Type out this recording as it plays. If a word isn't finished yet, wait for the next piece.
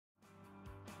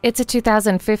It's a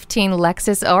 2015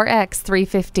 Lexus RX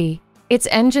 350. It's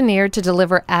engineered to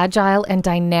deliver agile and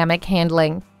dynamic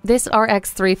handling. This RX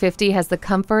 350 has the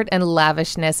comfort and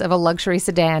lavishness of a luxury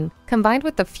sedan, combined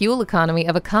with the fuel economy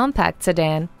of a compact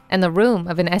sedan and the room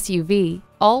of an SUV,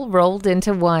 all rolled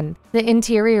into one. The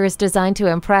interior is designed to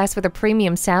impress with a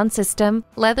premium sound system,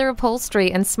 leather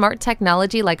upholstery, and smart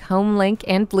technology like HomeLink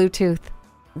and Bluetooth.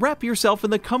 Wrap yourself in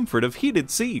the comfort of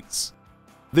heated seats.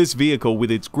 This vehicle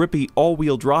with its grippy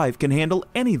all-wheel drive can handle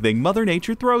anything Mother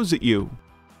Nature throws at you.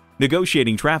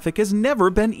 Negotiating traffic has never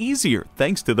been easier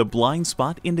thanks to the blind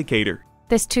spot indicator.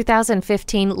 This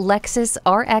 2015 Lexus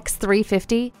RX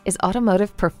 350 is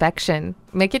automotive perfection.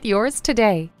 Make it yours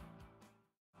today.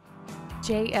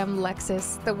 JM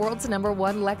Lexus, the world's #1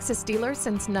 Lexus dealer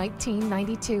since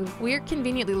 1992. We're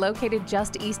conveniently located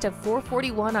just east of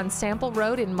 441 on Sample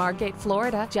Road in Margate,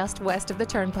 Florida, just west of the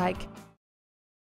Turnpike.